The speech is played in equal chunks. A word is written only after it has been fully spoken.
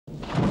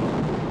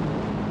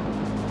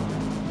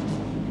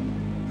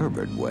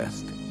Herbert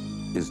West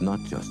is not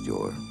just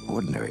your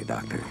ordinary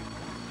doctor.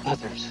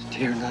 Others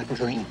dare not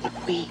dream what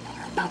we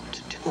are about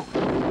to do.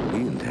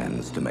 He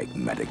intends to make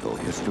medical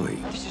history.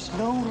 This is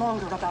no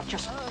longer about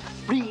just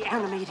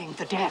reanimating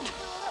the dead.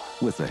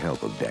 With the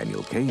help of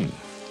Daniel Kane.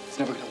 It's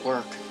never gonna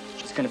work.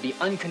 She's gonna be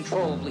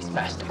uncontrollably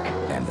spastic.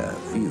 And a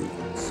few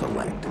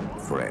select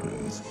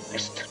friends.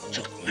 West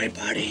took my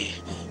body,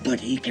 but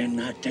he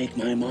cannot take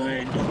my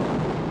mind.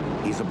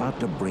 He's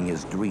about to bring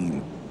his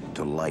dream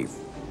to life.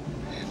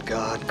 And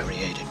God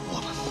created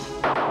woman.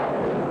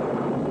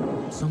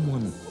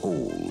 Someone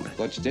old.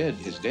 What's dead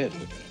is dead,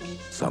 Lieutenant.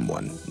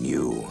 Someone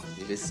new.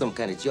 This is some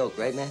kind of joke,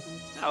 right, man?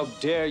 How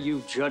dare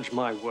you judge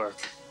my work?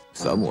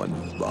 Someone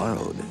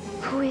borrowed.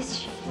 Who is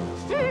she?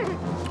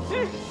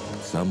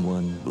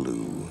 Someone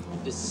blue.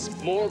 This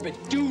morbid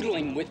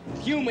doodling with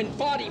human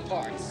body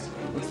parts.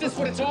 Is this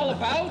what it's all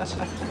about?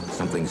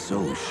 Something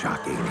so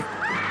shocking,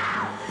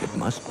 it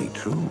must be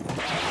true.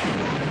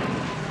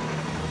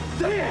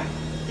 There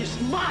is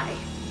my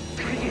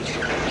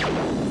creation.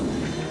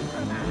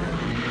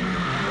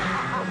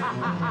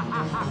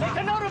 Make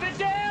a note of it,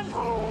 Dan!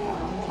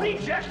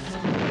 Rejects!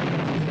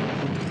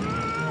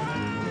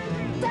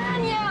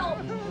 Daniel!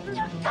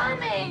 You're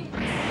coming!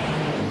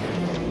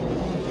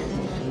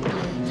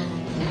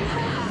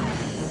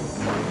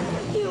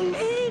 You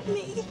made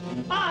me!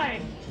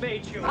 I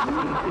made you!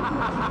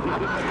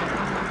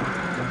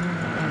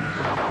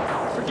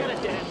 Forget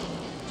it, Dan.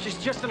 She's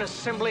just an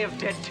assembly of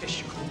dead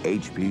tissue.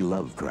 H.P.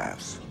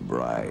 Lovecraft's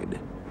Bride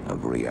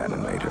of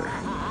Re-Animator.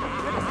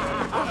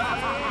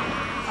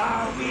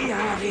 Are we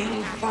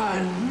having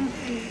fun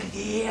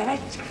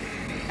yet?